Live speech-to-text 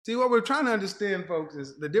See, what we're trying to understand, folks,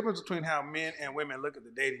 is the difference between how men and women look at the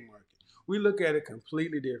dating market. We look at it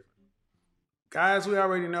completely different. Guys, we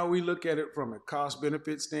already know we look at it from a cost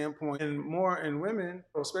benefit standpoint, and women,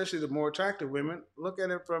 especially the more attractive women, look at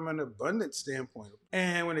it from an abundance standpoint.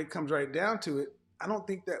 And when it comes right down to it, I don't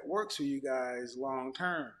think that works for you guys long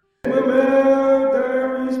term. Women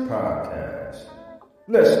Diaries Podcast.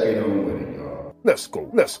 Let's get on with it, y'all. Let's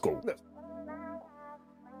go.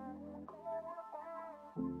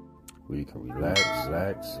 We can relax,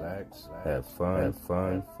 have fun,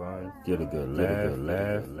 get a good laugh,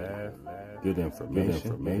 get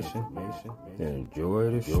information, and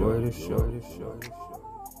enjoy the show.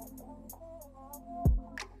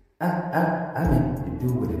 I mean, do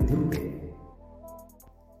what it do, baby.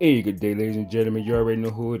 Hey, good day, ladies and gentlemen. You already know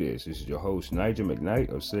who it is. This is your host, Nigel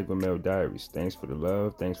McKnight of Sigma Male Diaries. Thanks for the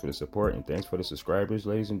love, thanks for the support, and thanks for the subscribers,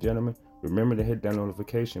 ladies and gentlemen. Remember to hit that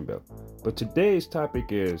notification bell. But today's topic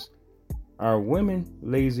is, are women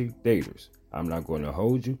lazy daters? I'm not going to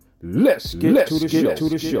hold you. Let's get to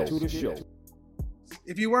the show.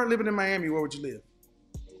 If you weren't living in Miami, where would you live?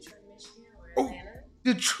 Detroit, Michigan, or Atlanta.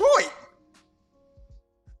 Detroit.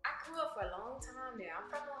 I grew up for a long time there. I'm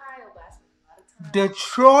from Ohio, but I spent a lot of time.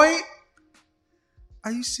 Detroit?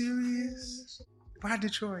 Are you serious? Why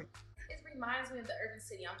Detroit? It reminds me of the urban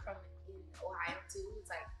city I'm from in Ohio too. It's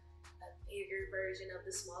like a bigger version of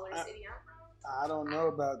the smaller city I'm from. I don't know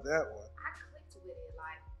about that one. I clicked with it.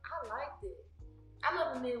 Like, I liked it. I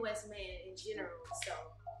love a Midwest man in general, so.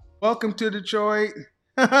 Welcome to Detroit,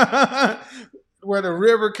 where the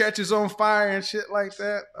river catches on fire and shit like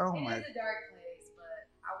that. Oh my. It's a dark place, but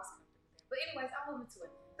I was comfortable there. But anyways, I'm moving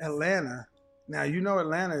to Atlanta. Now, you know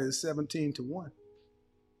Atlanta is 17 to 1.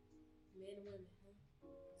 Men and women,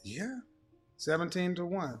 huh? Yeah. 17 to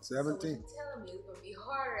 1. 17. So what you telling me it's going to be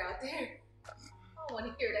harder out there? I don't want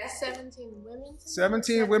to hear that. 17 women?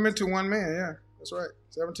 17 women to 1 man, yeah. That's right.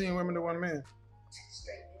 17 women to 1 man.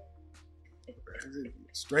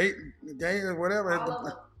 Straight, gay, or whatever.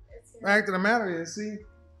 The fact of the matter is, see,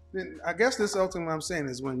 I guess this ultimately what I'm saying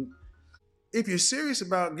is if you're serious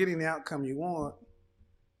about getting the outcome you want,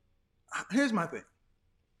 here's my thing.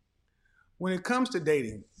 When it comes to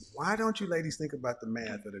dating, why don't you ladies think about the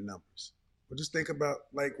math or the numbers? Or just think about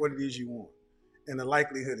like what it is you want and the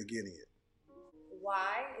likelihood of getting it.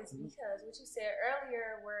 Why? Is because what you said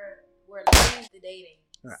earlier, we're learning the dating.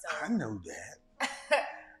 So. I know that.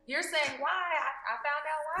 You're saying why? I found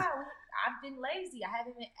out why. I've been lazy. I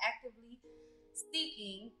haven't been actively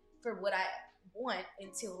seeking for what I want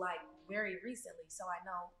until like very recently. So I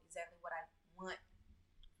know exactly what I want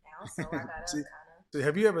now. So I gotta kind of. So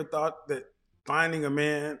have you ever thought that finding a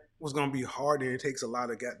man was gonna be hard and it takes a lot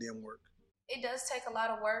of goddamn work? It does take a lot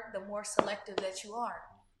of work. The more selective that you are.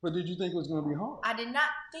 But did you think it was gonna be hard? I did not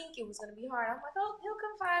think it was gonna be hard. I'm like, oh, he'll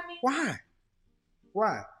come find me.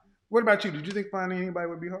 Why? What about you? Did you think finding anybody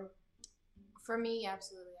would be hard? For me,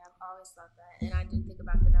 absolutely. I've always thought that. And I did think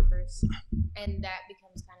about the numbers. And that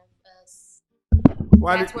becomes kind of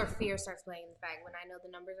that's where fear starts playing the fact. When I know the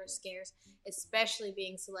numbers are scarce, especially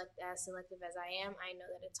being as selective as I am, I know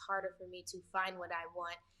that it's harder for me to find what I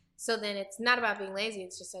want. So then it's not about being lazy.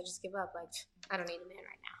 It's just I just give up. Like, I don't need a man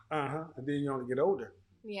right now. And then you only get older.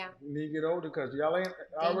 Yeah. And then you get older because y'all ain't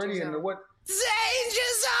already in the what? Danger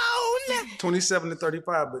zone! 27 to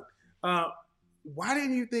 35. But why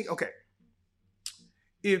didn't you think, okay,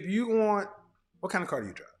 if you want, what kind of car do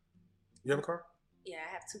you drive? You have a car? Yeah,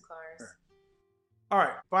 I have 2 cars. All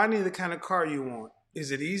right. Finding the kind of car you want,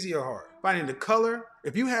 is it easy or hard? Finding the color,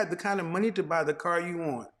 if you had the kind of money to buy the car you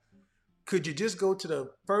want, could you just go to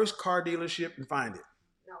the first car dealership and find it?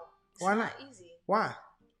 No. Why not? It's not easy. Why?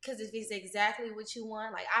 Because if it's exactly what you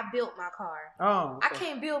want, like I built my car. Oh. Okay. I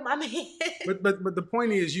can't build my man. But the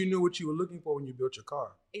point is you knew what you were looking for when you built your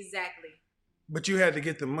car. Exactly. But you had to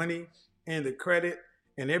get the money and the credit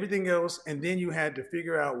and everything else, and then you had to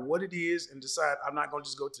figure out what it is and decide, I'm not going to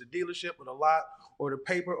just go to the dealership or the lot or the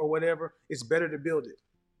paper or whatever. It's better to build it.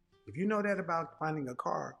 If you know that about finding a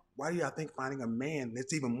car, why do y'all think finding a man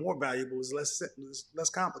that's even more valuable is less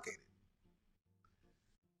complicated?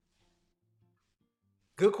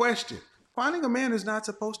 Good question. Finding a man is not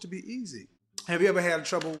supposed to be easy. Have you ever had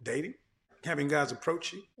trouble dating? Having guys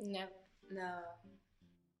approach you? No.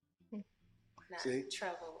 Not See?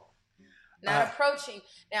 trouble. Not approaching.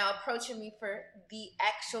 Now, approaching me for the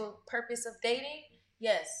actual purpose of dating,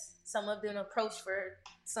 yes. Some of them approach for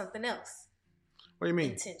something else. What do you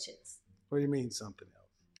mean? Intentions. What do you mean something else?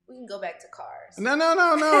 We can go back to cars.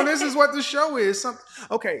 No. This is what the show is.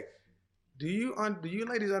 Okay. Do you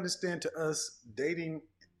ladies understand to us dating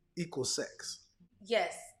equals sex?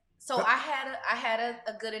 Yes. So I had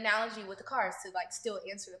a good analogy with the cars to like still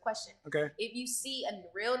answer the question. Okay. If you see a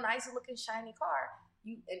real nice looking shiny car,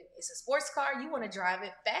 and it's a sports car, you want to drive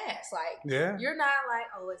it fast. Like, you're not like,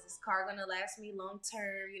 oh, is this car gonna last me long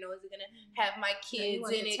term? You know, is it gonna have my kids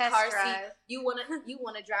in it? Car seat. You wanna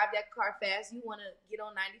drive that car fast. You wanna get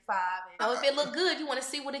on 95. And if it look good, you wanna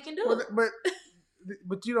see what it can do. Well,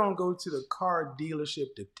 but you don't go to the car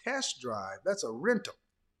dealership to test drive. That's a rental.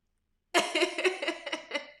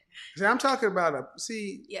 See, I'm talking about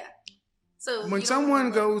So when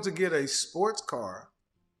someone goes to get a sports car,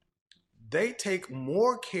 they take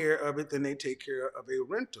more care of it than they take care of a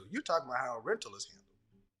rental. You're talking about how a rental is handled.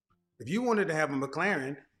 If you wanted to have a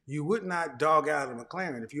McLaren, you would not dog out a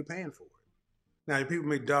McLaren if you're paying for it. Now, people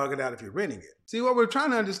may dog it out if you're renting it. See, what we're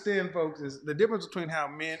trying to understand, folks, is the difference between how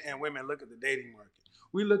men and women look at the dating market.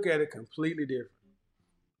 We look at it completely different.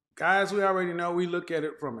 Guys, we already know we look at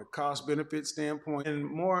it from a cost-benefit standpoint.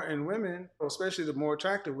 And women, especially the more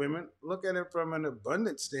attractive women, look at it from an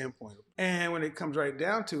abundance standpoint. And when it comes right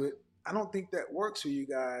down to it, I don't think that works for you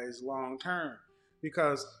guys long term,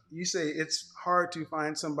 because you say it's hard to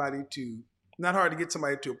find somebody not hard to get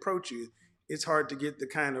somebody to approach you. It's hard to get the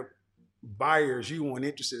kind of buyers you want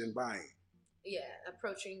interested in buying. Yeah,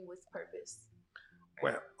 approaching with purpose.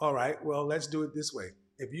 Well, all right. Well, let's do it this way.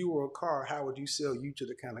 If you were a car, how would you sell you to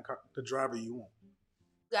the kind of the driver you want?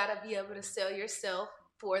 You gotta be able to sell yourself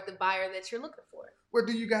for the buyer that you're looking for. Well,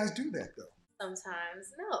 do you guys do that though?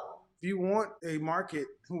 Sometimes, no. If you want a market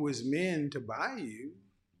who is men to buy you,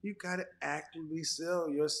 you got to actively sell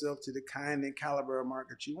yourself to the kind and caliber of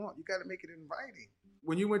market you want. You got to make it inviting.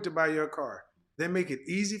 When you went to buy your car, they make it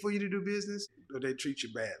easy for you to do business, or they treat you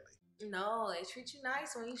badly? No, they treat you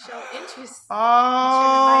nice when you show interest.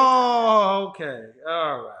 Oh, okay.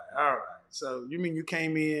 All right. So you mean you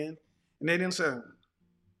came in and they didn't say,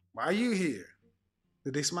 why are you here?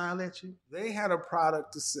 Did they smile at you? They had a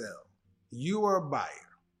product to sell. You were a buyer.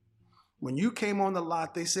 When you came on the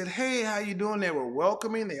lot, they said, hey, how you doing? They were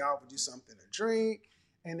welcoming. They offered you something to drink,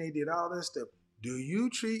 and they did all this stuff. Do you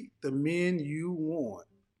treat the men you want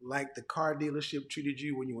like the car dealership treated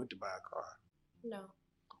you when you went to buy a car? No.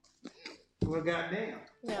 Well, goddamn.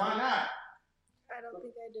 No. Why not? I don't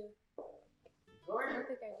think I do. I don't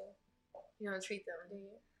think I do. You don't treat them, do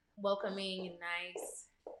you? Welcoming and nice.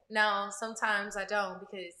 No, sometimes I don't,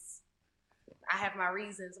 because I have my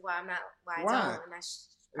reasons why I don't, and I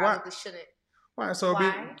probably shouldn't. Why? So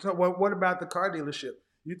what about the car dealership?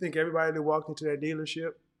 You think everybody that walked into that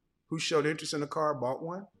dealership who showed interest in the car bought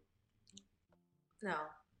one? No,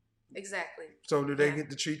 exactly. So do they get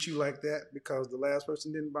to treat you like that because the last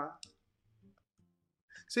person didn't buy?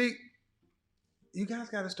 See, you guys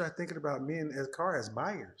got to start thinking about men as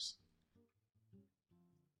buyers.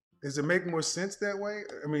 Does it make more sense that way?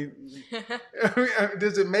 I mean,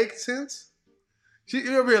 does it make sense?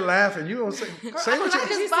 You're over here laughing. You don't say what you. I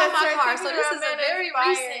just bought my car, so this is a very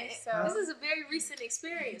recent. This is a very recent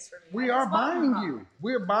experience for me. We are buying you.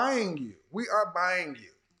 We're buying you. We are buying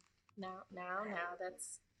you. Now,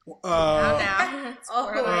 that's. What's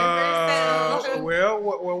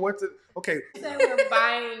it? Okay. We're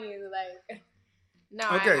buying you, like. No,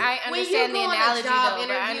 okay. I understand the analogy,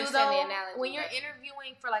 when you're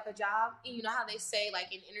interviewing for like a job, you know how they say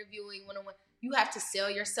like in interviewing one-on-one, you have to sell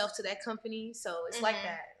yourself to that company. So it's like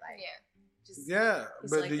that. Like,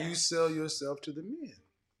 but do you sell yourself to the men?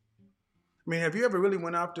 I mean, have you ever really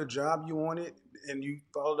went after a job you wanted and you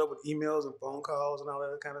followed up with emails and phone calls and all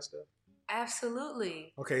that kind of stuff?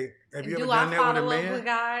 Absolutely. Okay. Have you ever done that with a man? Do I follow up with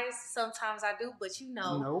guys? Sometimes I do, but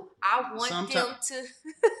I want them to.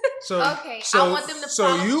 I want them to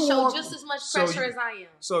show just as much pressure as I am.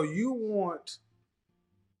 So you want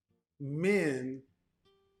men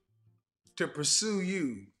to pursue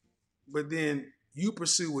you, but then you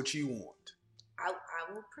pursue what you want. I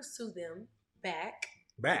will pursue them back.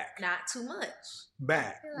 Not too much.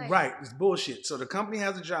 Back. Right. It's bullshit. So the company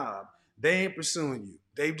has a job. They ain't pursuing you.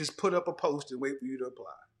 They've just put up a post and wait for you to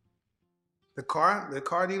apply. The car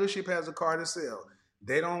dealership has a car to sell.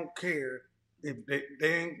 They don't care if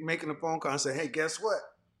they ain't making a phone call and say, hey, guess what?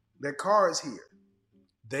 That car is here.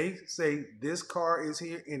 They say this car is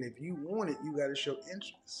here, and if you want it, you got to show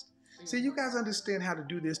interest. See, you guys understand how to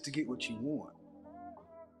do this to get what you want.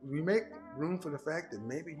 We make room for the fact that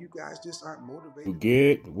maybe you guys just aren't motivated. You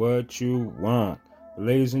get what you want.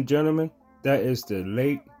 Ladies and gentlemen, that is the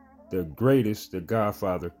greatest, the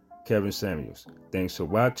Godfather, Kevin Samuels. Thanks for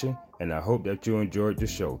watching, and I hope that you enjoyed the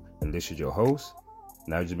show. And this is your host,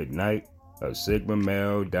 Nigel McKnight of Sigma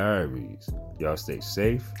Male Diaries. Y'all stay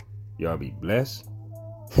safe. Y'all be blessed.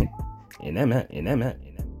 And I'm out.